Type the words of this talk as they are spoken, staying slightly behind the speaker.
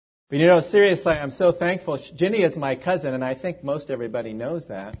But seriously, I'm so thankful. Ginny is my cousin, and I think most everybody knows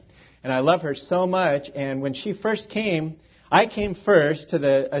that. And I love her so much. And when she first came, I came first to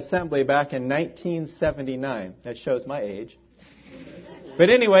the assembly back in 1979. That shows my age. But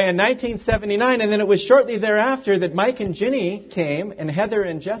anyway, in 1979, and then it was shortly thereafter that Mike and Ginny came, and Heather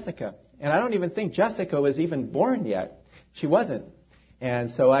and Jessica. And I don't even think Jessica was even born yet. She wasn't.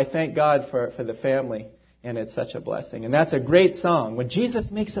 And so I thank God for the family, and it's such a blessing. And that's a great song. When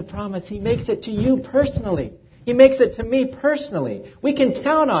Jesus makes a promise, He makes it to you personally. He makes it to me personally. We can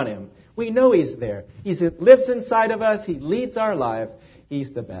count on Him. We know He's there. He lives inside of us. He leads our lives.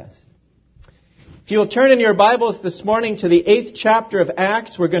 He's the best. If you'll turn in your Bibles this morning to the 8th chapter of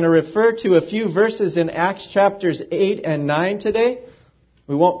Acts, we're going to refer to a few verses in Acts chapters 8 and 9 today.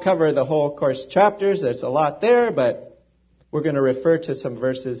 We won't cover the whole course chapters. There's a lot there, but we're going to refer to some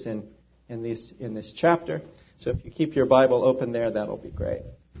verses in this chapter. So if you keep your Bible open there, that'll be great.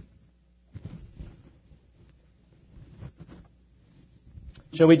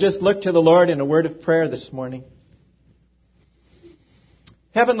 Shall we just look to the Lord in a word of prayer this morning?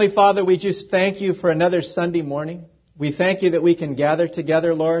 Heavenly Father, we just thank You for another Sunday morning. We thank You that we can gather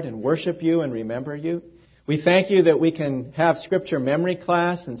together, Lord, and worship You and remember You. We thank You that we can have Scripture memory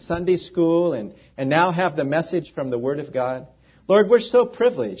class and Sunday school and now have the message from the Word of God. Lord, we're so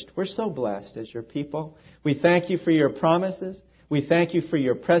privileged. We're so blessed as Your people. We thank You for Your promises. We thank You for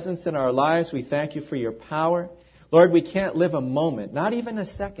Your presence in our lives. We thank You for Your power. Lord, we can't live a moment, not even a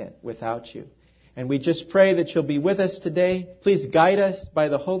second, without You. And we just pray that You'll be with us today. Please guide us by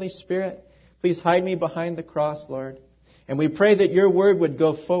the Holy Spirit. Please hide me behind the cross, Lord. And we pray that Your word would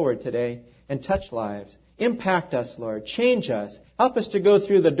go forward today and touch lives. Impact us, Lord. Change us. Help us to go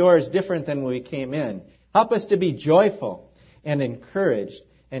through the doors different than when we came in. Help us to be joyful and encouraged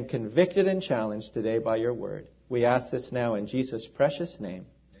and convicted and challenged today by Your word. We ask this now in Jesus' precious name.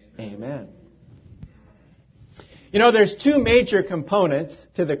 Amen. There's two major components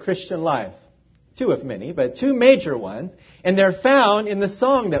to the Christian life. Two of many, but two major ones. And they're found in the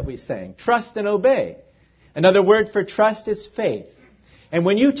song that we sang, Trust and Obey. Another word for trust is faith. And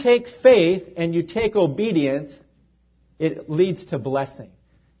when you take faith and you take obedience, it leads to blessing.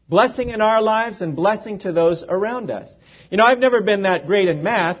 Blessing in our lives and blessing to those around us. I've never been that great in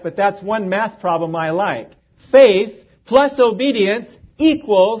math, but that's one math problem I like. Faith plus obedience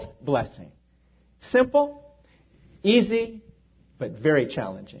equals blessing. Simple, easy, but very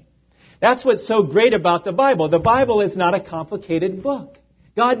challenging. That's what's so great about the Bible. The Bible is not a complicated book.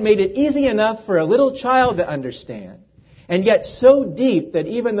 God made it easy enough for a little child to understand, and yet so deep that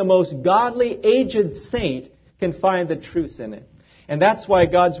even the most godly, aged saint can find the truth in it. And that's why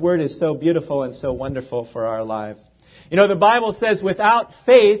God's Word is so beautiful and so wonderful for our lives. The Bible says without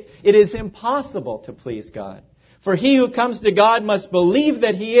faith, it is impossible to please God. For he who comes to God must believe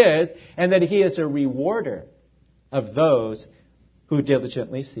that He is, and that He is a rewarder of those who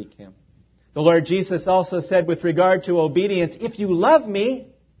diligently seek Him. The Lord Jesus also said with regard to obedience, if you love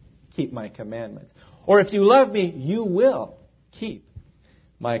me, keep my commandments. Or if you love me, you will keep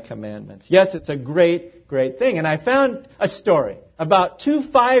my commandments. Yes, it's a great, great thing. And I found a story about two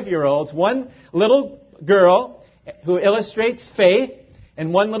 5-year-olds, one little girl who illustrates faith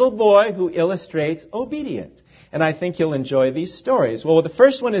and one little boy who illustrates obedience. And I think you'll enjoy these stories. Well, the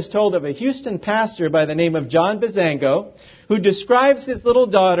first one is told of a Houston pastor by the name of John Bazango, who describes his little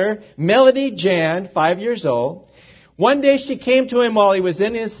daughter, Melody Jan, 5 years old. One day she came to him while he was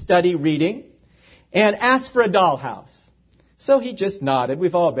in his study reading and asked for a dollhouse. So he just nodded.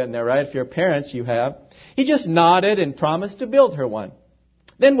 We've all been there, right? If you're parents, you have. He just nodded and promised to build her one.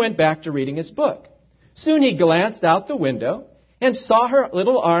 Then went back to reading his book. Soon he glanced out the window and saw her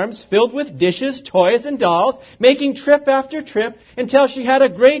little arms filled with dishes, toys, and dolls, making trip after trip until she had a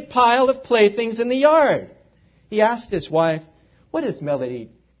great pile of playthings in the yard. He asked his wife, what is Melody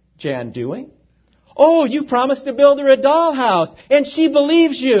Jan doing? Oh, you promised to build her a dollhouse, and she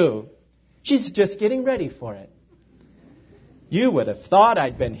believes you. She's just getting ready for it. You would have thought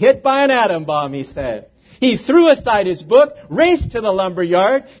I'd been hit by an atom bomb, he said. He threw aside his book, raced to the lumber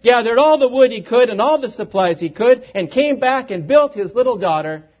yard, gathered all the wood he could and all the supplies he could, and came back and built his little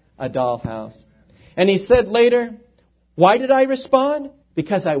daughter a dollhouse. And he said later, why did I respond?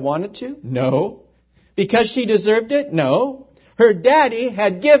 Because I wanted to? No. Because she deserved it? No. Her daddy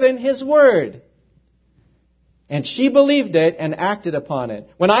had given his word. And she believed it and acted upon it.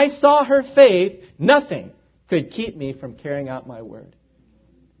 When I saw her faith, nothing could keep me from carrying out my word.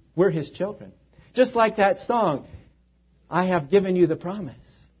 We're His children. Just like that song, I have given you the promise.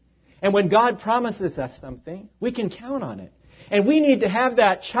 And when God promises us something, we can count on it. And we need to have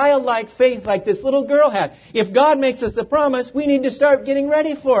that childlike faith like this little girl had. If God makes us a promise, we need to start getting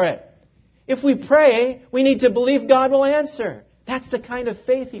ready for it. If we pray, we need to believe God will answer. That's the kind of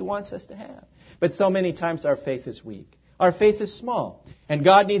faith He wants us to have. But so many times our faith is weak. Our faith is small. And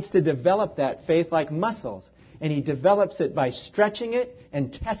God needs to develop that faith like muscles. And He develops it by stretching it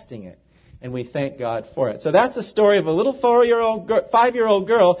and testing it. And we thank God for it. So that's a story of a little 5-year-old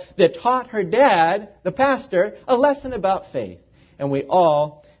girl that taught her dad, the pastor, a lesson about faith. And we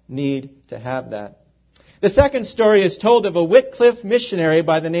all need to have that. The second story is told of a Wycliffe missionary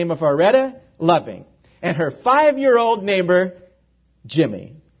by the name of Aretta Loving and her 5-year-old neighbor,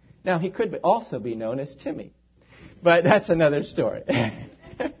 Jimmy. Now, he could also be known as Timmy, but that's another story.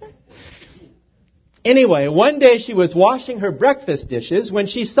 Anyway, one day she was washing her breakfast dishes when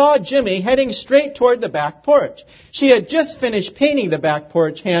she saw Jimmy heading straight toward the back porch. She had just finished painting the back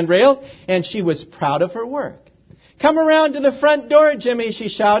porch handrails, and she was proud of her work. "Come around to the front door, Jimmy," she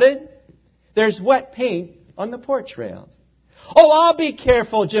shouted. "There's wet paint on the porch rails." "Oh, I'll be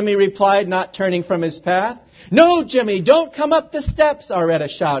careful," Jimmy replied, not turning from his path. "No, Jimmy, don't come up the steps," Aretta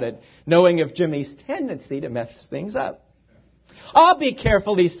shouted, knowing of Jimmy's tendency to mess things up. "I'll be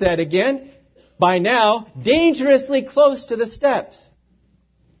careful," he said again, by now dangerously close to the steps.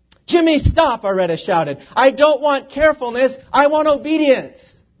 "Jimmy, stop," Aretta shouted. "I don't want carefulness, I want obedience."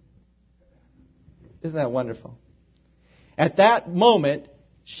 Isn't that wonderful? At that moment,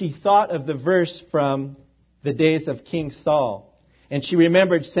 she thought of the verse from the days of King Saul. And she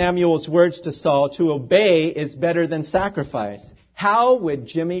remembered Samuel's words to Saul, "To obey is better than sacrifice." How would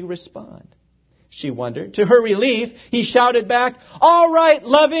Jimmy respond? She wondered. To her relief, he shouted back, "All right,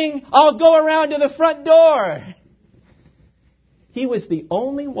 Loving, I'll go around to the front door." He was the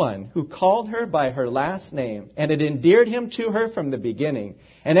only one who called her by her last name, and it endeared him to her from the beginning.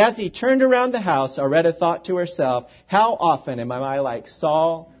 And as he turned around the house, Aretta thought to herself, how often am I like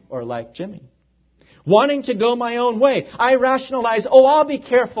Saul or like Jimmy? Wanting to go my own way, I rationalize, "Oh, I'll be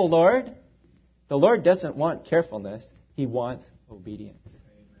careful, Lord." The Lord doesn't want carefulness. He wants obedience.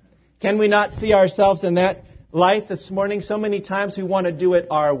 Can we not see ourselves in that light this morning? So many times we want to do it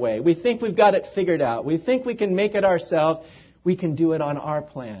our way. We think we've got it figured out. We think we can make it ourselves. We can do it on our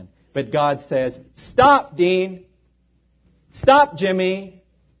plan. But God says, "Stop, Dean. Stop, Jimmy.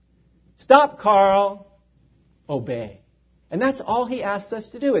 Stop, Carl. Obey." And that's all He asks us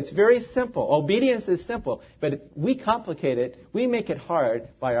to do. It's very simple. Obedience is simple. But we complicate it. We make it hard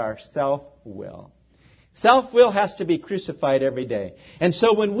by our self-will. Self-will has to be crucified every day. And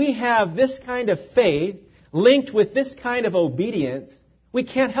so when we have this kind of faith linked with this kind of obedience, we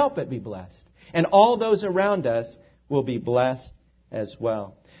can't help but be blessed. And all those around us will be blessed as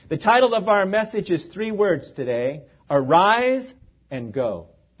well. The title of our message is 3 words today: Arise and Go.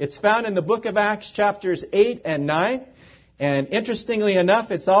 It's found in the book of Acts chapters 8 and 9. And interestingly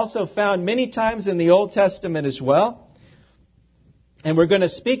enough, it's also found many times in the Old Testament as well. And we're going to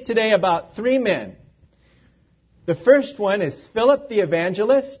speak today about 3 men. The first one is Philip the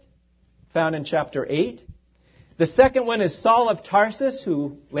evangelist, found in chapter 8. The second one is Saul of Tarsus,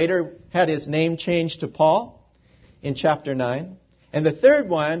 who later had his name changed to Paul, in chapter 9. And the third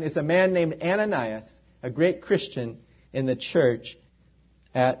one is a man named Ananias, a great Christian in the church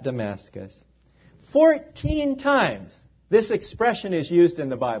at Damascus. 14 times this expression is used in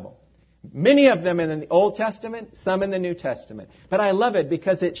the Bible. Many of them in the Old Testament, some in the New Testament. But I love it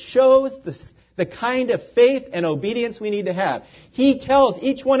because it shows the kind of faith and obedience we need to have. He tells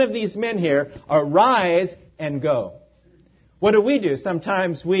each one of these men here, arise and go. What do?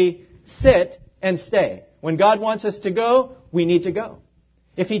 Sometimes we sit and stay. When God wants us to go, we need to go.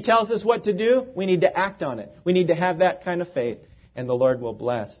 If He tells us what to do, we need to act on it. We need to have that kind of faith, and the Lord will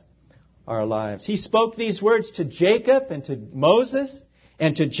bless our lives. He spoke these words to Jacob and to Moses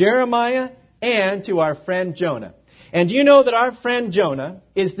and to Jeremiah and to our friend Jonah. And you know that our friend Jonah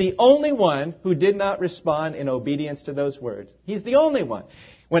is the only one who did not respond in obedience to those words. He's the only one.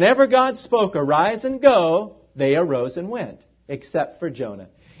 Whenever God spoke, arise and go, they arose and went, except for Jonah.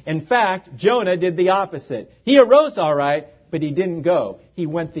 In fact, Jonah did the opposite. He arose all right, but he didn't go. He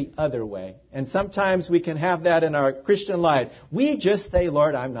went the other way. And sometimes we can have that in our Christian life. We just say,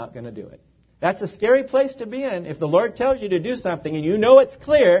 "Lord, I'm not going to do it." That's a scary place to be in. If the Lord tells you to do something and you know it's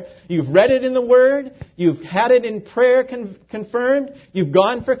clear, you've read it in the Word, you've had it in prayer confirmed, you've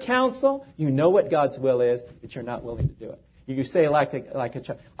gone for counsel, you know what God's will is, but you're not willing to do it. You say like a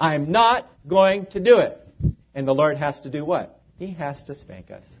child, "I'm not going to do it." And the Lord has to do what? He has to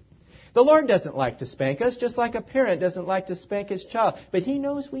spank us. The Lord doesn't like to spank us, just like a parent doesn't like to spank his child. But He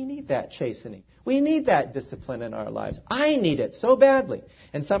knows we need that chastening. We need that discipline in our lives. I need it so badly.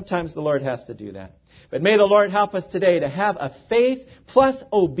 And sometimes the Lord has to do that. But may the Lord help us today to have a faith plus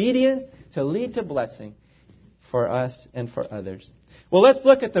obedience to lead to blessing for us and for others. Well, let's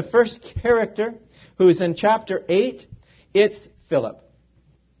look at the first character who's in chapter 8. It's Philip.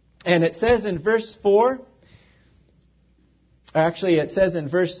 And it says in verse 4, actually it says in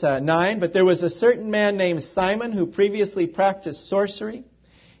verse 9, but there was a certain man named Simon who previously practiced sorcery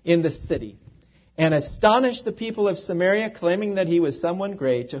in the city and astonished the people of Samaria, claiming that he was someone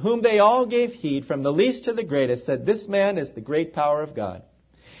great, to whom they all gave heed, from the least to the greatest, said, this man is the great power of God.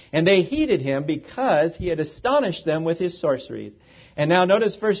 And they heeded him because he had astonished them with his sorceries. And now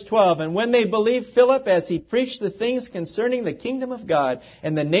notice verse 12. And when they believed Philip as he preached the things concerning the kingdom of God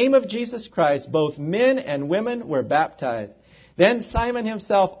and the name of Jesus Christ, both men and women were baptized. Then Simon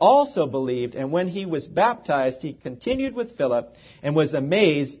himself also believed, and when he was baptized, he continued with Philip and was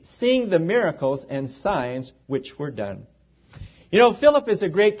amazed, seeing the miracles and signs which were done. You know, Philip is a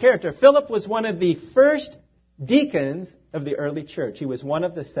great character. Philip was one of the first deacons of the early church. He was one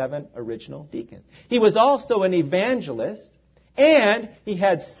of the 7 original deacons. He was also an evangelist, and he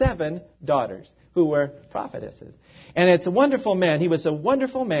had 7 daughters who were prophetesses. And it's a wonderful man. He was a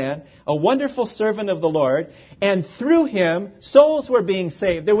wonderful man, a wonderful servant of the Lord. And through him, souls were being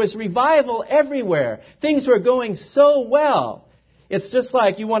saved. There was revival everywhere. Things were going so well. It's just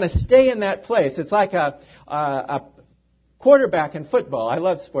like you want to stay in that place. It's like a quarterback in football. I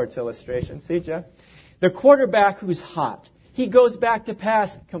love Sports Illustrated. See, Jeff? The quarterback who's hot. He goes back to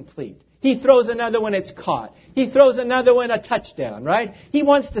pass complete. He throws another one, it's caught. He throws another one, a touchdown, right? He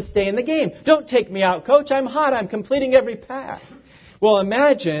wants to stay in the game. Don't take me out, coach. I'm hot. I'm completing every pass. Well,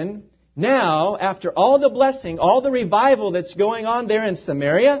 imagine now, after all the blessing, all the revival that's going on there in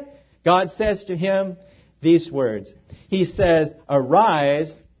Samaria, God says to him these words. He says,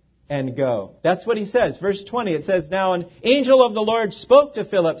 arise and go. That's what he says. Verse 20, it says, now an angel of the Lord spoke to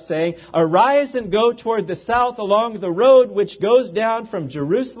Philip, saying, arise and go toward the south along the road which goes down from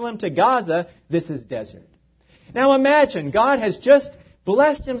Jerusalem to Gaza. This is desert. Now imagine, God has just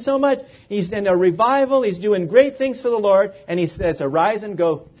blessed him so much. He's in a revival. He's doing great things for the Lord. And he says, arise and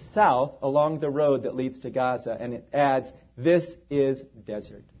go south along the road that leads to Gaza. And it adds, this is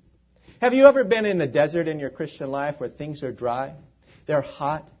desert. Have you ever been in the desert in your Christian life where things are dry? They're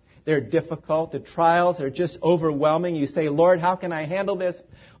hot. They're difficult. The trials are just overwhelming. You say, Lord, how can I handle this?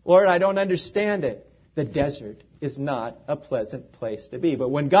 Lord, I don't understand it. The desert is not a pleasant place to be. But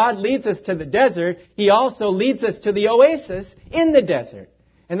when God leads us to the desert, He also leads us to the oasis in the desert.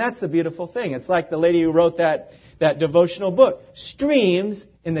 And that's the beautiful thing. It's like the lady who wrote that devotional book, Streams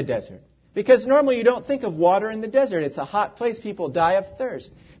in the Desert. Because normally you don't think of water in the desert. It's a hot place. People die of thirst.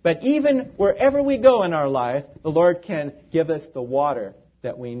 But even wherever we go in our life, the Lord can give us the water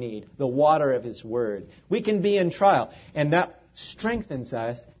that we need, the water of His Word. We can be in trial, and that strengthens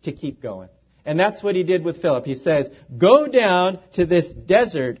us to keep going. And that's what He did with Philip. He says, go down to this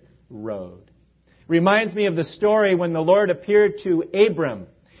desert road. Reminds me of the story when the Lord appeared to Abram,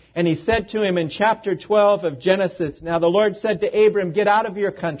 and He said to him in chapter 12 of Genesis, now the Lord said to Abram, get out of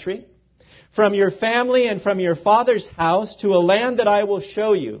your country, from your family and from your father's house to a land that I will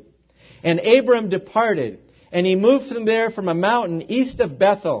show you. And Abram departed. And he moved from there from a mountain east of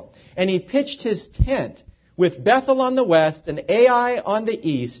Bethel. And he pitched his tent with Bethel on the west and Ai on the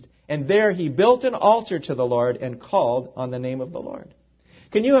east. And there he built an altar to the Lord and called on the name of the Lord.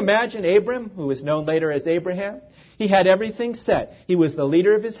 Can you imagine Abram, who was known later as Abraham? He had everything set. He was the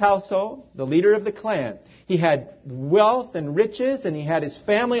leader of his household, the leader of the clan. He had wealth and riches, and he had his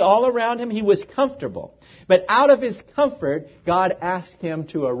family all around him. He was comfortable. But out of his comfort, God asked him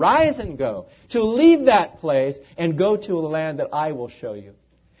to arise and go, to leave that place and go to a land that I will show you.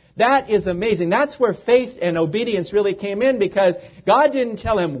 That is amazing. That's where faith and obedience really came in, because God didn't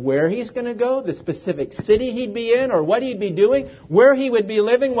tell him where he's going to go, the specific city he'd be in, or what he'd be doing, where he would be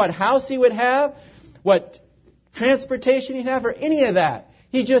living, what house he would have, what transportation he'd have, or any of that.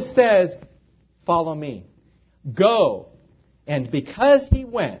 He just says, follow me. Go. And because he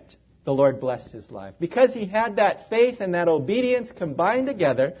went, the Lord blessed his life. Because he had that faith and that obedience combined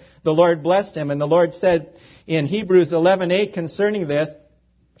together, the Lord blessed him. And the Lord said in Hebrews 11:8 concerning this,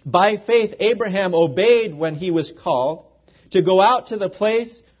 by faith Abraham obeyed when he was called to go out to the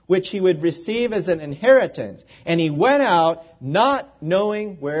place which he would receive as an inheritance. And he went out not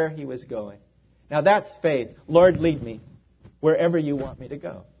knowing where he was going. Now that's faith. Lord, lead me wherever you want me to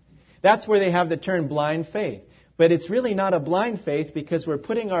go. That's where they have the term blind faith. But it's really not a blind faith because we're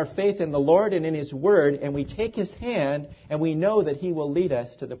putting our faith in the Lord and in His Word, and we take His hand and we know that He will lead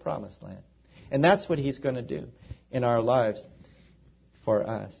us to the promised land. And that's what He's going to do in our lives for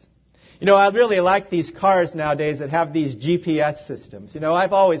us. You know, I really like these cars nowadays that have these GPS systems. You know,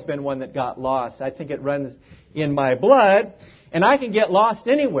 I've always been one that got lost. I think it runs in my blood, and I can get lost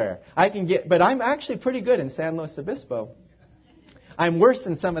anywhere. But I'm actually pretty good in San Luis Obispo. I'm worse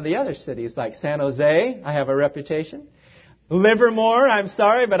in some of the other cities, like San Jose. I have a reputation. Livermore, I'm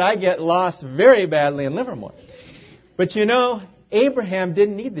sorry, but I get lost very badly in Livermore. But you know, Abraham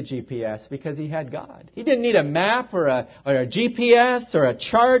didn't need the GPS because he had God. He didn't need a map or a GPS or a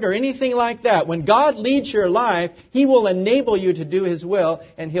chart or anything like that. When God leads your life, He will enable you to do His will,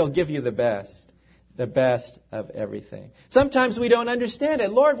 and He'll give you the best of everything. Sometimes we don't understand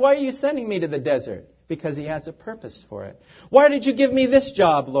it. Lord, why are you sending me to the desert? Because He has a purpose for it. Why did you give me this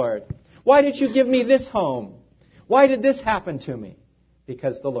job, Lord? Why did you give me this home? Why did this happen to me?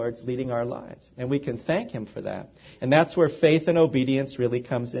 Because the Lord's leading our lives. And we can thank Him for that. And that's where faith and obedience really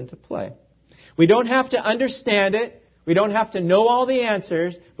comes into play. We don't have to understand it. We don't have to know all the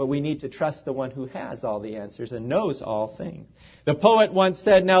answers. But we need to trust the one who has all the answers and knows all things. The poet once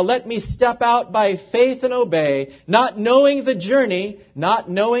said, "Now let me step out by faith and obey, not knowing the journey, not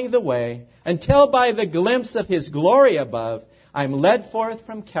knowing the way, until by the glimpse of His glory above, I'm led forth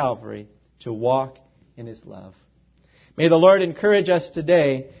from Calvary to walk in His love." May the Lord encourage us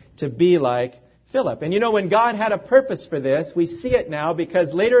today to be like Philip. And you know, when God had a purpose for this, we see it now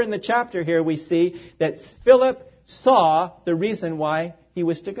because later in the chapter here we see that Philip saw the reason why he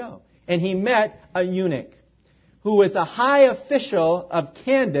was to go. And he met a eunuch who was a high official of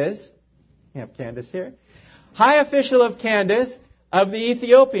Candace. We have Candace here. High official of Candace of the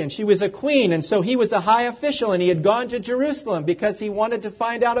Ethiopian. She was a queen, and so he was a high official, and he had gone to Jerusalem because he wanted to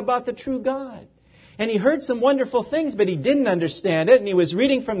find out about the true God. And he heard some wonderful things, but he didn't understand it. And he was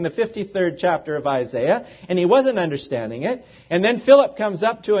reading from the 53rd chapter of Isaiah, and he wasn't understanding it. And then Philip comes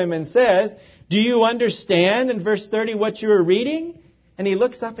up to him and says, "Do you understand," in verse 30, "what you are reading?" And he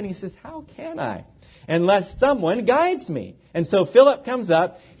looks up and he says, "How can I? Unless someone guides me." And so Philip comes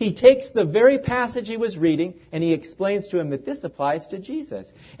up, he takes the very passage he was reading, and he explains to him that this applies to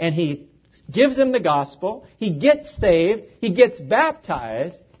Jesus. And he gives him the gospel, he gets saved, he gets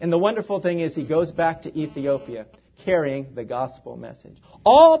baptized, and the wonderful thing is he goes back to Ethiopia carrying the gospel message.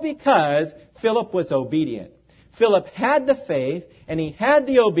 All because Philip was obedient. Philip had the faith and he had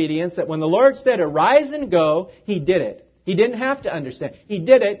the obedience that when the Lord said, "Arise and go," he did it. He didn't have to understand. He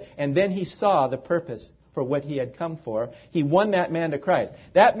did it, and then he saw the purpose for what he had come for. He won that man to Christ.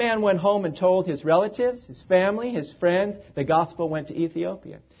 That man went home and told his relatives, his family, his friends, the gospel went to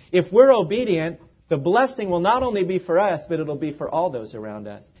Ethiopia. If we're obedient, the blessing will not only be for us, but it'll be for all those around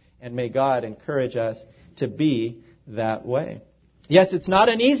us. And may God encourage us to be that way. Yes, it's not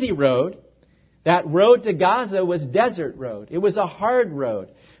an easy road. That road to Gaza was desert road. It was a hard road.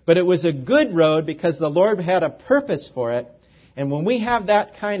 But it was a good road because the Lord had a purpose for it. And when we have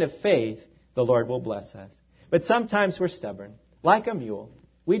that kind of faith, the Lord will bless us. But sometimes we're stubborn, like a mule.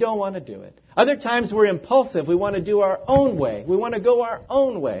 We don't want to do it. Other times we're impulsive. We want to do our own way. We want to go our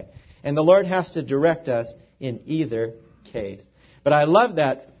own way. And the Lord has to direct us in either case. But I love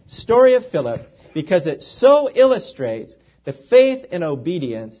that story of Philip because it so illustrates the faith and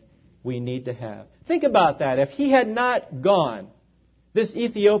obedience we need to have. Think about that. If he had not gone, this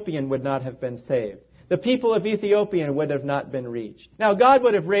Ethiopian would not have been saved. The people of Ethiopia would have not been reached. Now, God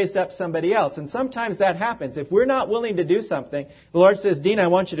would have raised up somebody else, and sometimes that happens. If we're not willing to do something, the Lord says, "Dean, I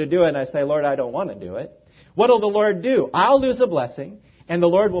want you to do it," and I say, "Lord, I don't want to do it." What will the Lord do? I'll lose a blessing, and the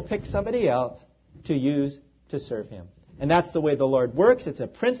Lord will pick somebody else to use to serve Him. And that's the way the Lord works. It's a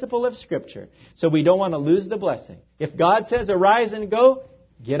principle of Scripture. So we don't want to lose the blessing. If God says, "Arise and go,"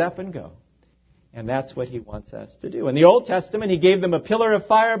 get up and go. And that's what He wants us to do. In the Old Testament, He gave them a pillar of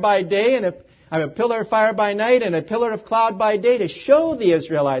fire by day and a pillar of fire by night and a pillar of cloud by day to show the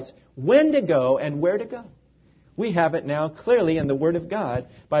Israelites when to go and where to go. We have it now clearly in the Word of God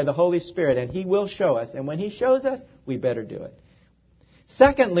by the Holy Spirit, and He will show us. And when He shows us, we better do it.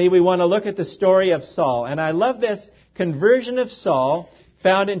 Secondly, we want to look at the story of Saul. And I love this conversion of Saul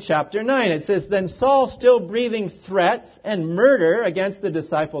found in chapter 9. It says, "Then Saul, still breathing threats and murder against the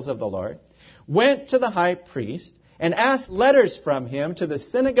disciples of the Lord, went to the high priest and asked letters from him to the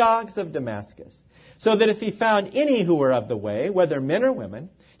synagogues of Damascus, so that if he found any who were of the way, whether men or women,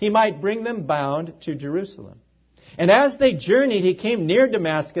 he might bring them bound to Jerusalem. And as they journeyed, he came near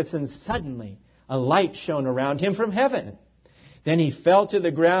Damascus, and suddenly a light shone around him from heaven. Then he fell to the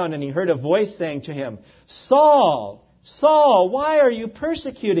ground, and he heard a voice saying to him, 'Saul, Saul, why are you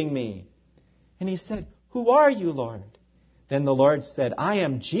persecuting me?' And he said, Who are you, Lord? Then the Lord said, I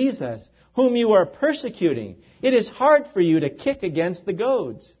am Jesus, whom you are persecuting. It is hard for you to kick against the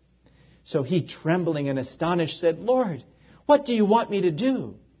goads. So he, trembling and astonished, said, Lord, what do you want me to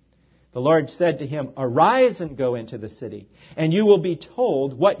do? The Lord said to him, Arise and go into the city, and you will be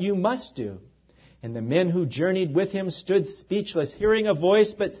told what you must do. And the men who journeyed with him stood speechless, hearing a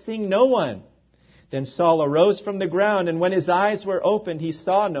voice but seeing no one. Then Saul arose from the ground, and when his eyes were opened, he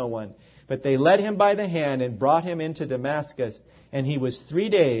saw no one. But they led him by the hand and brought him into Damascus. And he was 3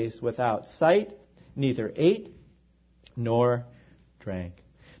 days without sight, neither ate nor drank.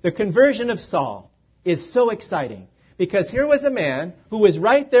 The conversion of Saul is so exciting, because here was a man who was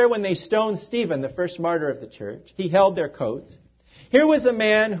right there when they stoned Stephen, the first martyr of the church. He held their coats. Here was a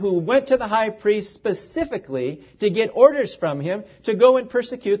man who went to the high priest specifically to get orders from him to go and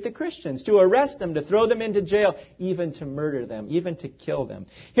persecute the Christians, to arrest them, to throw them into jail, even to murder them, even to kill them.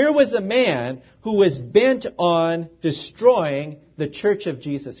 Here was a man who was bent on destroying the church of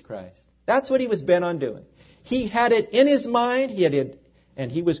Jesus Christ. That's what he was bent on doing. He had it in his mind,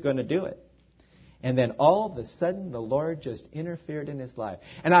 and he was going to do it. And then all of a sudden, the Lord just interfered in his life.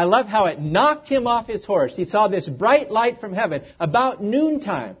 And I love how it knocked him off his horse. He saw this bright light from heaven about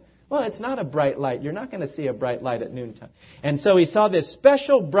noontime. Well, it's not a bright light. You're not going to see a bright light at noontime. And so he saw this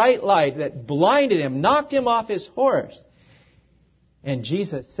special bright light that blinded him, knocked him off his horse. And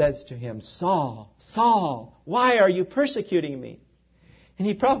Jesus says to him, Saul, Saul, why are you persecuting me? And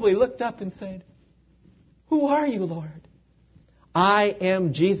he probably looked up and said, Who are you, Lord? I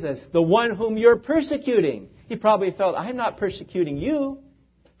am Jesus, the one whom you're persecuting. He probably felt, I'm not persecuting you.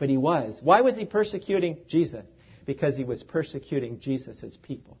 But he was. Why was he persecuting Jesus? Because he was persecuting Jesus'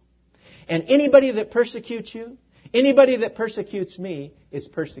 people. And anybody that persecutes you, anybody that persecutes me, is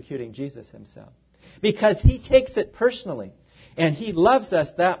persecuting Jesus himself. Because he takes it personally. And he loves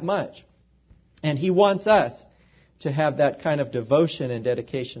us that much. And he wants us to have that kind of devotion and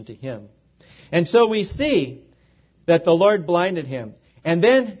dedication to him. And so we see that the Lord blinded him. And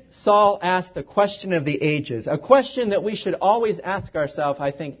then Saul asked the question of the ages, a question that we should always ask ourselves,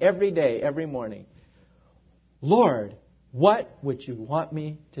 I think, every day, every morning. Lord, what would you want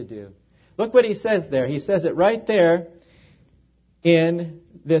me to do? Look what he says there. He says it right there in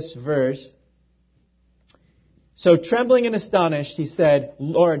this verse. So trembling and astonished, he said,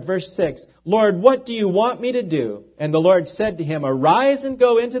 Lord, verse 6, Lord, what do you want me to do? And the Lord said to him, Arise and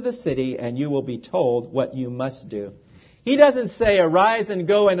go into the city, and you will be told what you must do. He doesn't say, arise and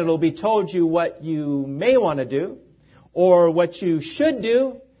go, and it'll be told you what you may want to do, or what you should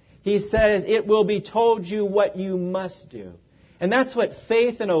do. He says, it will be told you what you must do. And that's what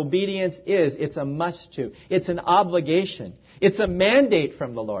faith and obedience is. It's a must to. It's an obligation. It's a mandate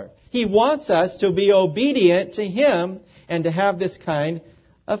from the Lord. He wants us to be obedient to him and to have this kind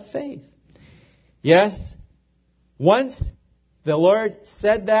of faith. Yes, once the Lord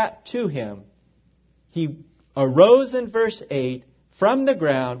said that to him, he arose in verse 8 from the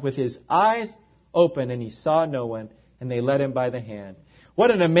ground with his eyes open, and he saw no one, and they led him by the hand.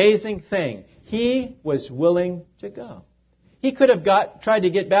 What an amazing thing. He was willing to go. He could have tried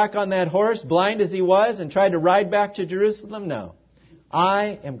to get back on that horse, blind as he was, and tried to ride back to Jerusalem. No.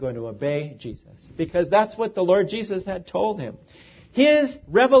 I am going to obey Jesus, because that's what the Lord Jesus had told him. His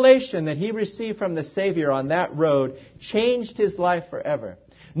revelation that he received from the Savior on that road changed his life forever.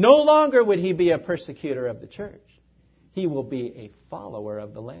 No longer would he be a persecutor of the church. He will be a follower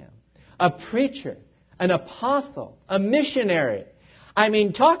of the Lamb, a preacher, an apostle, a missionary. I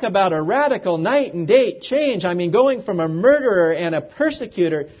mean, talk about a radical night and day change. I mean, going from a murderer and a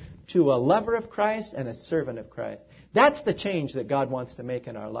persecutor to a lover of Christ and a servant of Christ. That's the change that God wants to make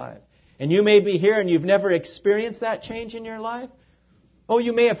in our lives. And you may be here and you've never experienced that change in your life. Oh,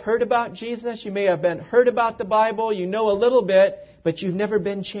 you may have heard about Jesus. You may have heard about the Bible. You know a little bit, but you've never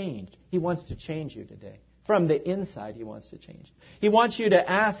been changed. He wants to change you today. From the inside, he wants to change. He wants you to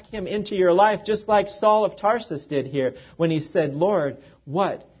ask him into your life, just like Saul of Tarsus did here when he said, Lord,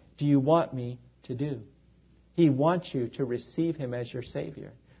 what do you want me to do? He wants you to receive him as your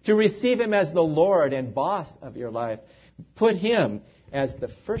Savior, to receive him as the Lord and boss of your life. Put him as the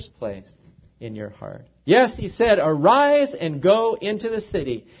first place in your heart. Yes, he said, arise and go into the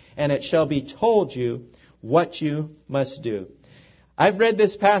city, and it shall be told you what you must do. I've read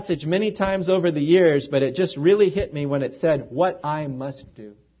this passage many times over the years, but it just really hit me when it said, what I must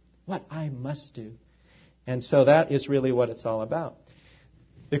do. What I must do. And so that is really what it's all about.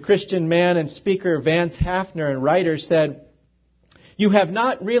 The Christian man and speaker Vance Hafner and writer said, you have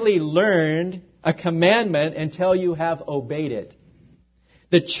not really learned a commandment until you have obeyed it.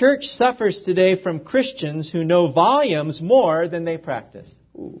 The church suffers today from Christians who know volumes more than they practice.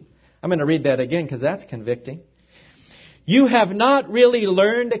 Ooh, I'm going to read that again because that's convicting. You have not really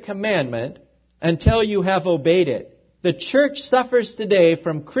learned a commandment until you have obeyed it. The church suffers today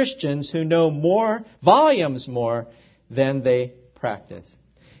from Christians who know volumes more than they practice.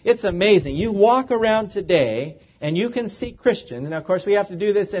 It's amazing. You walk around today and you can see Christians, and of course we have to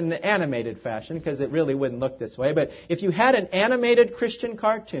do this in an animated fashion because it really wouldn't look this way, but if you had an animated Christian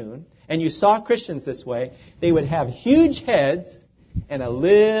cartoon and you saw Christians this way, they would have huge heads and a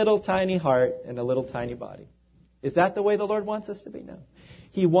little tiny heart and a little tiny body. Is that the way the Lord wants us to be? No.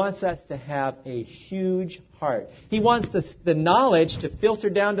 He wants us to have a huge heart. He wants the knowledge to filter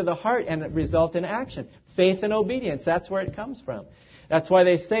down to the heart and result in action. Faith and obedience, that's where it comes from. That's why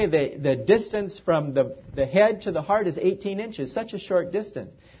they say the distance from the head to the heart is 18 inches, such a short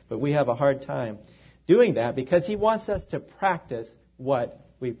distance. But we have a hard time doing that because He wants us to practice what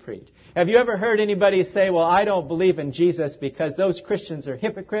we preach. Have you ever heard anybody say, well, I don't believe in Jesus because those Christians are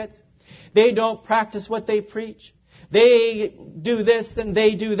hypocrites? They don't practice what they preach. They do this and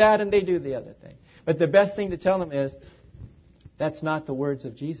they do that and they do the other thing. But the best thing to tell them is, that's not the words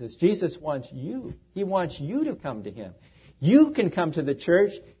of Jesus. Jesus wants you. He wants you to come to Him. You can come to the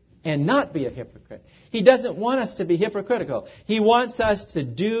church and not be a hypocrite. He doesn't want us to be hypocritical. He wants us to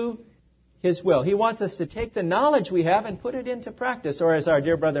do His will. He wants us to take the knowledge we have and put it into practice. Or as our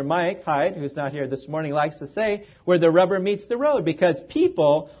dear brother Mike Hyde, who's not here this morning, likes to say, where the rubber meets the road. Because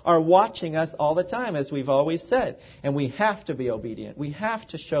people are watching us all the time, as we've always said. And we have to be obedient. We have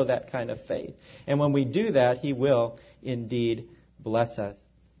to show that kind of faith. And when we do that, He will indeed bless us.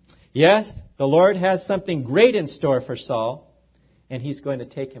 Yes, the Lord has something great in store for Saul, and He's going to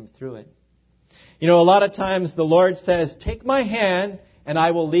take him through it. You know, a lot of times the Lord says, take my hand and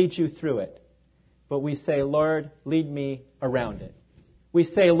I will lead you through it. But we say, Lord, lead me around it. We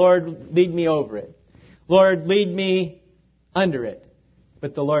say, Lord, lead me over it. Lord, lead me under it.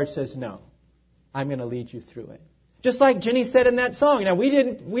 But the Lord says, no, I'm going to lead you through it. Just like Jenny said in that song. Now,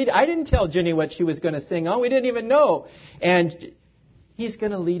 I didn't tell Jenny what she was going to sing on. We didn't even know. And He's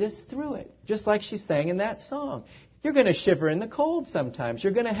going to lead us through it, just like she sang in that song. You're going to shiver in the cold sometimes.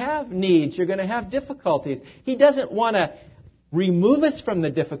 You're going to have needs. You're going to have difficulties. He doesn't want to remove us from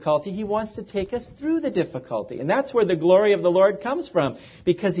the difficulty. He wants to take us through the difficulty. And that's where the glory of the Lord comes from,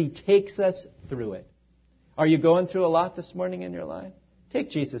 because He takes us through it. Are you going through a lot this morning in your life?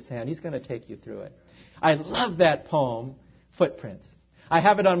 Take Jesus' hand. He's going to take you through it. I love that poem, Footprints. I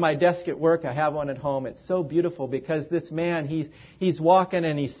have it on my desk at work. I have one at home. It's so beautiful because this man, he's walking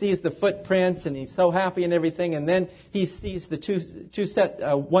and he sees the footprints and he's so happy and everything. And then he sees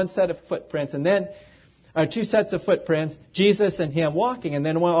the one set of footprints and then two sets of footprints, Jesus and him walking. And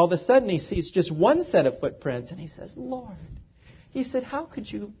then all of a sudden he sees just one set of footprints and he says, Lord. He said, how could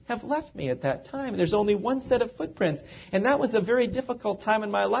you have left me at that time? There's only one set of footprints. And that was a very difficult time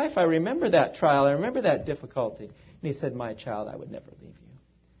in my life. I remember that trial. I remember that difficulty. And He said, my child, I would never leave you.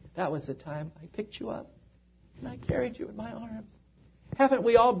 That was the time I picked you up and I carried you in my arms. Haven't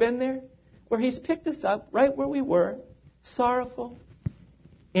we all been there? Where He's picked us up right where we were, sorrowful,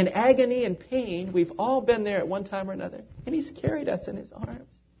 in agony and pain. We've all been there at one time or another. And He's carried us in His arms.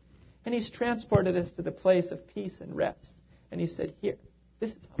 And He's transported us to the place of peace and rest. And He said, here,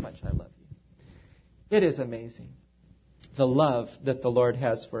 this is how much I love you. It is amazing, the love that the Lord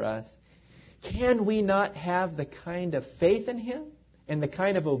has for us. Can we not have the kind of faith in Him and the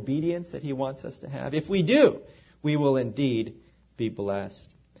kind of obedience that He wants us to have? If we do, we will indeed be blessed.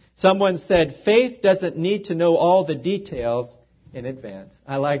 Someone said, faith doesn't need to know all the details in advance.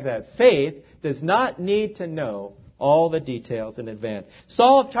 I like that. Faith does not need to know all the details in advance.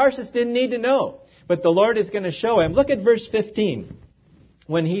 Saul of Tarsus didn't need to know, but the Lord is going to show him. Look at verse 15.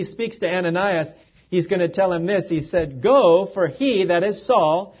 When He speaks to Ananias, He's going to tell him this. He said, go, for he, that is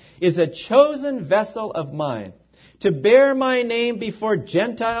Saul, is a chosen vessel of mine, to bear my name before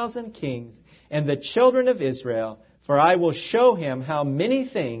Gentiles and kings and the children of Israel, for I will show him how many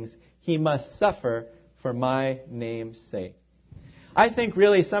things he must suffer for my name's sake. I think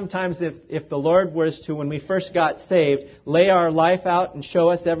really sometimes if the Lord was to, when we first got saved, lay our life out and show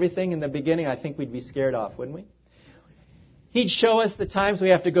us everything in the beginning, I think we'd be scared off, wouldn't we? He'd show us the times we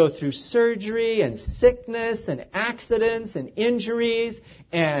have to go through surgery and sickness and accidents and injuries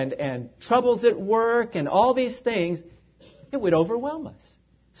and troubles at work and all these things. It would overwhelm us.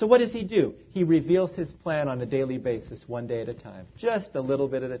 So what does He do? He reveals His plan on a daily basis, one day at a time, just a little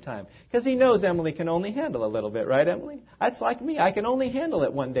bit at a time. Because He knows Emily can only handle a little bit, right, Emily? That's like me. I can only handle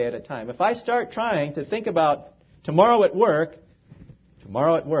it one day at a time. If I start trying to think about tomorrow at work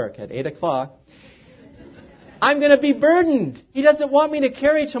at 8 o'clock, I'm going to be burdened. He doesn't want me to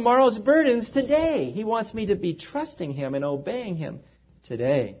carry tomorrow's burdens today. He wants me to be trusting Him and obeying Him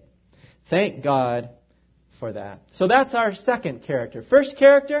today. Thank God for that. So that's our second character. First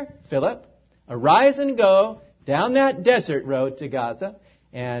character, Philip. Arise and go down that desert road to Gaza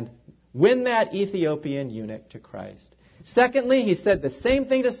and win that Ethiopian eunuch to Christ. Secondly, he said the same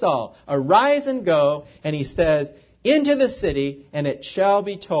thing to Saul. Arise and go, and he says, into the city, and it shall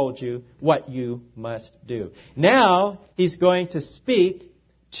be told you what you must do. Now, he's going to speak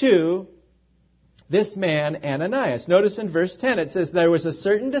to this man, Ananias. Notice in verse 10, it says, there was a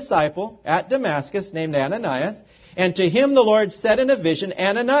certain disciple at Damascus named Ananias, and to him the Lord said in a vision,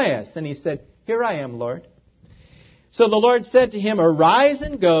 Ananias. And he said, here I am, Lord. So the Lord said to him, arise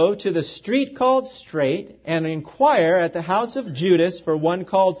and go to the street called Straight, and inquire at the house of Judas for one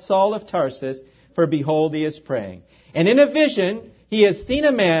called Saul of Tarsus, for behold, he is praying. And in a vision, he has seen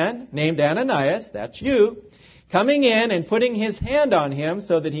a man named Ananias, that's you, coming in and putting his hand on him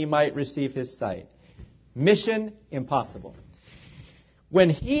so that he might receive his sight. Mission impossible. When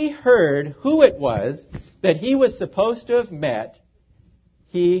he heard who it was that he was supposed to have met,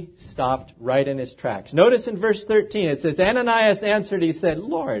 he stopped right in his tracks. Notice in verse 13, it says, Ananias answered, he said,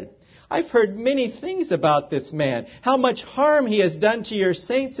 Lord, I've heard many things about this man, how much harm he has done to your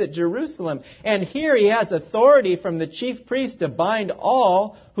saints at Jerusalem. And here he has authority from the chief priest to bind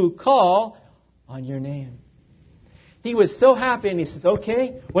all who call on your name. He was so happy, and he says,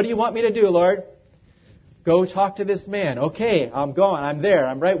 okay, what do you want me to do, Lord? Go talk to this man. Okay, I'm going. I'm there.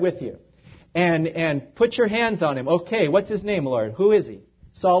 I'm right with you. And put your hands on him. Okay, what's his name, Lord? Who is he?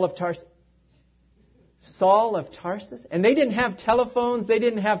 Saul of Tarsus. Saul of Tarsus? And they didn't have telephones. They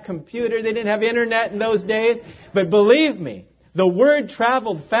didn't have computer. They didn't have internet in those days. But believe me, the word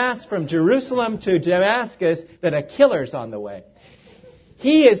traveled fast from Jerusalem to Damascus that a killer's on the way.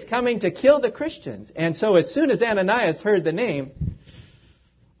 He is coming to kill the Christians. And so as soon as Ananias heard the name,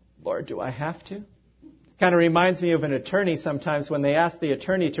 Lord, do I have to? Kind of reminds me of an attorney sometimes when they ask the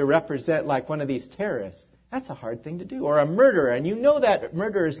attorney to represent like one of these terrorists. That's a hard thing to do. Or a murderer. And you know that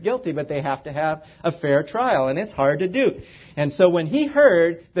murderer is guilty, but they have to have a fair trial. And it's hard to do. And so when he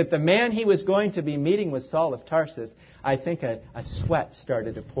heard that the man he was going to be meeting was Saul of Tarsus, I think a sweat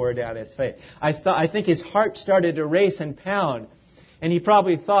started to pour down his face. I think his heart started to race and pound. And he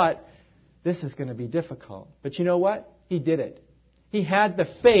probably thought, this is going to be difficult. But you know what? He did it. He had the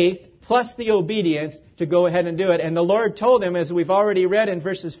faith plus the obedience to go ahead and do it. And the Lord told him, as we've already read in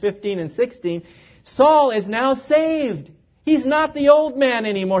verses 15 and 16, Saul is now saved. He's not the old man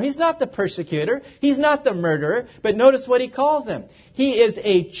anymore. He's not the persecutor. He's not the murderer. But notice what he calls him. He is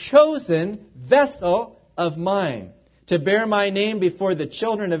a chosen vessel of mine to bear my name before the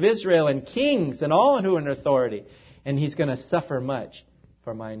children of Israel and kings and all who are in authority. And he's going to suffer much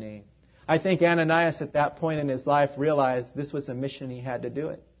for my name. I think Ananias at that point in his life realized this was a mission he had to do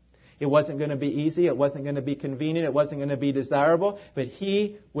it. It wasn't going to be easy. It wasn't going to be convenient. It wasn't going to be desirable. But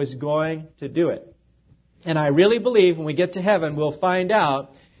he was going to do it. And I really believe when we get to heaven, we'll find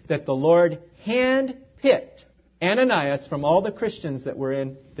out that the Lord handpicked Ananias from all the Christians that were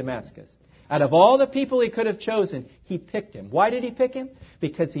in Damascus. Out of all the people he could have chosen, he picked him. Why did he pick him?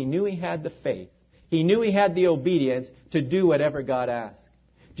 Because he knew he had the faith. He knew he had the obedience to do whatever God asked.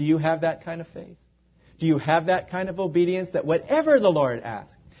 Do you have that kind of faith? Do you have that kind of obedience that whatever the Lord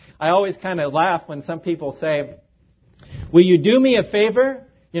asks? I always kind of laugh when some people say, will you do me a favor?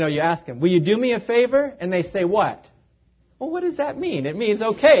 You know, you ask them, will you do me a favor? And they say, what? Well, what does that mean? It means,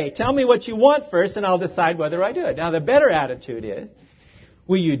 okay, tell me what you want first and I'll decide whether I do it. Now, the better attitude is,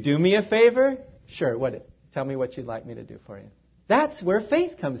 will you do me a favor? Sure, what? Tell me what you'd like me to do for you. That's where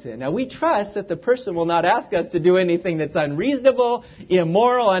faith comes in. Now, we trust that the person will not ask us to do anything that's unreasonable,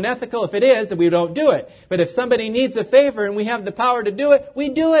 immoral, unethical. If it is, then we don't do it. But if somebody needs a favor and we have the power to do it, we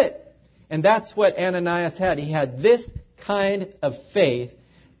do it. And that's what Ananias had. He had this kind of faith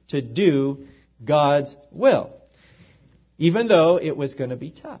to do God's will, even though it was going to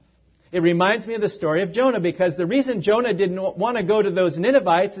be tough. It reminds me of the story of Jonah, because the reason Jonah didn't want to go to those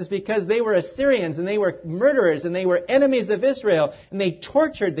Ninevites is because they were Assyrians and they were murderers and they were enemies of Israel and they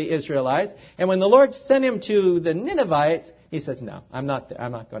tortured the Israelites. And when the Lord sent him to the Ninevites, he says, no, I'm not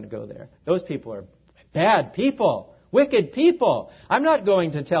going to go there. Those people are bad people, wicked people. I'm not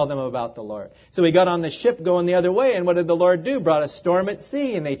going to tell them about the Lord. So he got on the ship going the other way, and what did the Lord do? Brought a storm at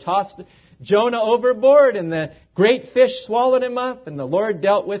sea, and they tossed Jonah overboard, and the great fish swallowed him up, and the Lord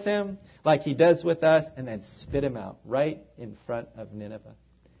dealt with him like he does with us, and then spit him out right in front of Nineveh.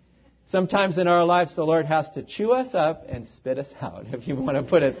 Sometimes in our lives, the Lord has to chew us up and spit us out, if you want to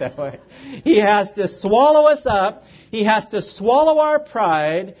put it that way. He has to swallow us up. He has to swallow our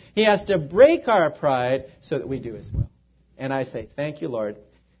pride. He has to break our pride so that we do His will. And I say, thank you, Lord.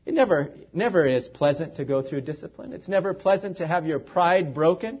 It never is pleasant to go through discipline. It's never pleasant to have your pride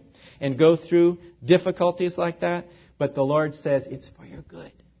broken. and go through difficulties like that. But the Lord says, it's for your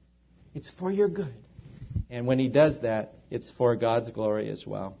good. It's for your good. And when He does that, it's for God's glory as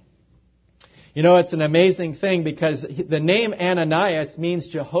well. You know, it's an amazing thing because the name Ananias means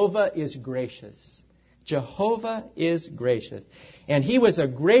Jehovah is gracious. Jehovah is gracious. And He was a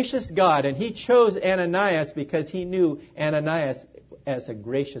gracious God, and He chose Ananias because He knew Ananias as a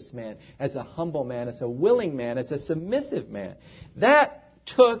gracious man, as a humble man, as a willing man, as a submissive man. That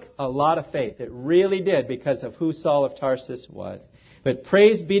took a lot of faith. It really did, because of who Saul of Tarsus was. But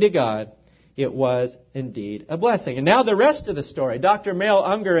praise be to God, it was indeed a blessing. And now the rest of the story. Dr. Mael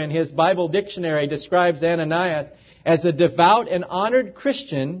Unger in his Bible dictionary describes Ananias as a devout and honored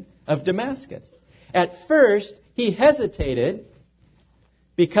Christian of Damascus. At first, he hesitated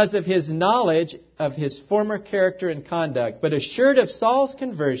because of his knowledge of his former character and conduct, but assured of Saul's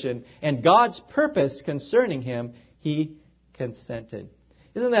conversion and God's purpose concerning him, he consented.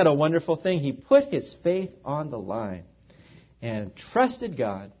 Isn't that a wonderful thing? He put his faith on the line and trusted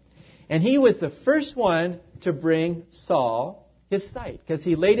God. And he was the first one to bring Saul his sight, because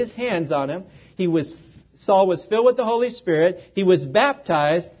he laid his hands on him. Saul was filled with the Holy Spirit. He was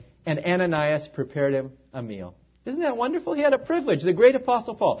baptized, and Ananias prepared him a meal. Isn't that wonderful? He had a privilege, the great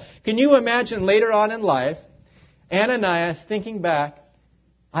Apostle Paul. Can you imagine later on in life, Ananias thinking back,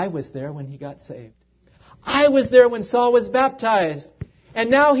 I was there when he got saved. I was there when Saul was baptized. And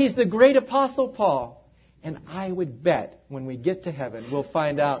now he's the great Apostle Paul. And I would bet when we get to heaven, we'll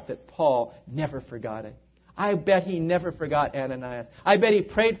find out that Paul never forgot it. I bet he never forgot Ananias. I bet he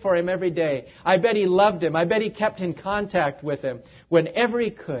prayed for him every day. I bet he loved him. I bet he kept in contact with him whenever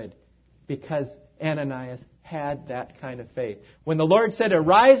he could, because Ananias had that kind of faith. When the Lord said,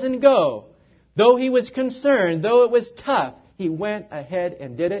 arise and go, though he was concerned, though it was tough, he went ahead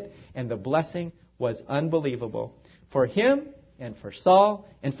and did it, and the blessing was unbelievable for him and for Saul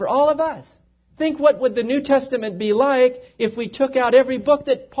and for all of us. Think, what would the New Testament be like if we took out every book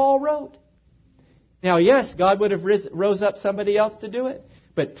that Paul wrote? Now, yes, God would have rose up somebody else to do it,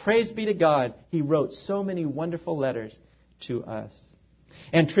 but praise be to God, He wrote so many wonderful letters to us.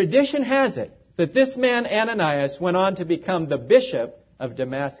 And tradition has it that this man Ananias went on to become the bishop of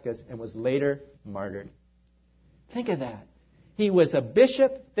Damascus and was later martyred. Think of that. He was a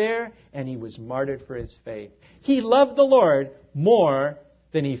bishop there, and he was martyred for his faith. He loved the Lord more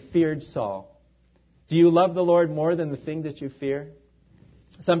than he feared Saul. Do you love the Lord more than the thing that you fear?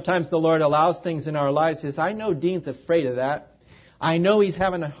 Sometimes the Lord allows things in our lives. He says, I know Dean's afraid of that. I know he's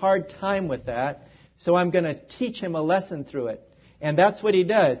having a hard time with that, so I'm going to teach him a lesson through it. And that's what He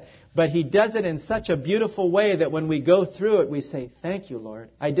does. But He does it in such a beautiful way that when we go through it, we say, thank you, Lord.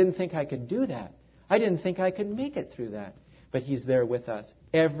 I didn't think I could do that. I didn't think I could make it through that. But He's there with us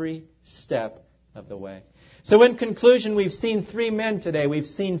every step of the way. So in conclusion, we've seen three men today. We've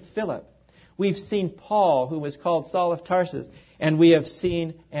seen Philip. We've seen Paul, who was called Saul of Tarsus. And we have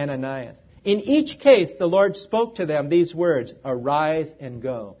seen Ananias. In each case, the Lord spoke to them these words, arise and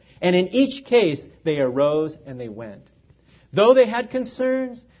go. And in each case, they arose and they went. Though they had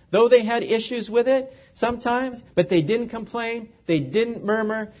concerns, though they had issues with it sometimes, but they didn't complain, they didn't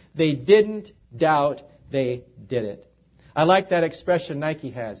murmur, they didn't doubt, they did it. I like that expression Nike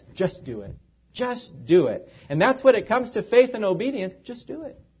has, just do it. Just do it. And that's what it comes to faith and obedience, just do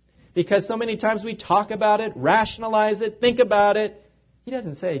it. Because so many times we talk about it, rationalize it, think about it. He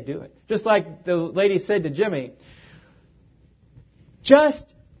doesn't say do it. Just like the lady said to Jimmy,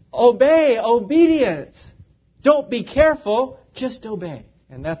 just obey, obedience. Don't be careful, just obey.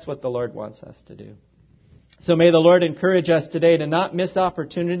 And that's what the Lord wants us to do. So may the Lord encourage us today to not miss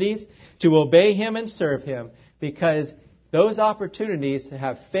opportunities to obey Him and serve Him, because those opportunities to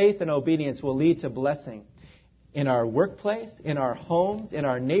have faith and obedience will lead to blessing in our workplace, in our homes, in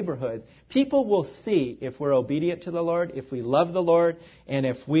our neighborhoods. People will see if we're obedient to the Lord, if we love the Lord, and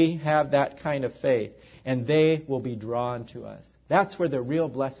if we have that kind of faith. And they will be drawn to us. That's where the real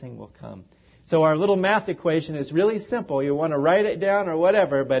blessing will come. So our little math equation is really simple. You want to write it down or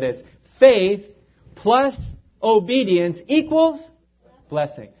whatever, but it's faith plus obedience equals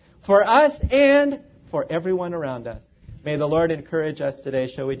blessing. For us and for everyone around us. May the Lord encourage us today.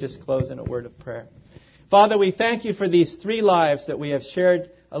 Shall we just close in a word of prayer? Father, we thank You for these three lives that we have shared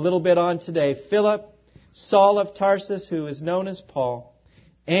a little bit on today. Philip, Saul of Tarsus, who is known as Paul,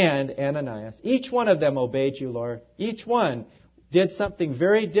 and Ananias. Each one of them obeyed You, Lord. Each one did something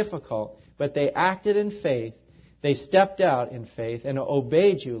very difficult, but they acted in faith. They stepped out in faith and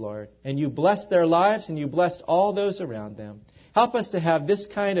obeyed You, Lord. And You blessed their lives, and You blessed all those around them. Help us to have this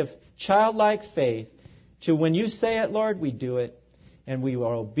kind of childlike faith to when You say it, Lord, we do it, and we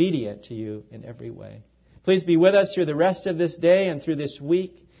are obedient to You in every way. Please be with us through the rest of this day and through this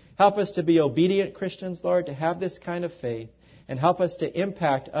week. Help us to be obedient Christians, Lord, to have this kind of faith, and help us to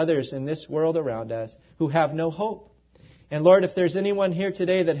impact others in this world around us who have no hope. And Lord, if there's anyone here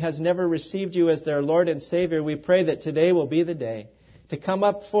today that has never received you as their Lord and Savior, we pray that today will be the day to come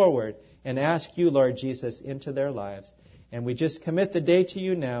up forward and ask you, Lord Jesus, into their lives. And we just commit the day to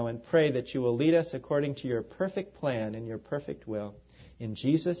you now and pray that you will lead us according to your perfect plan and your perfect will. In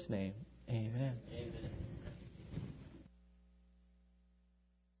Jesus' name, amen. Amen.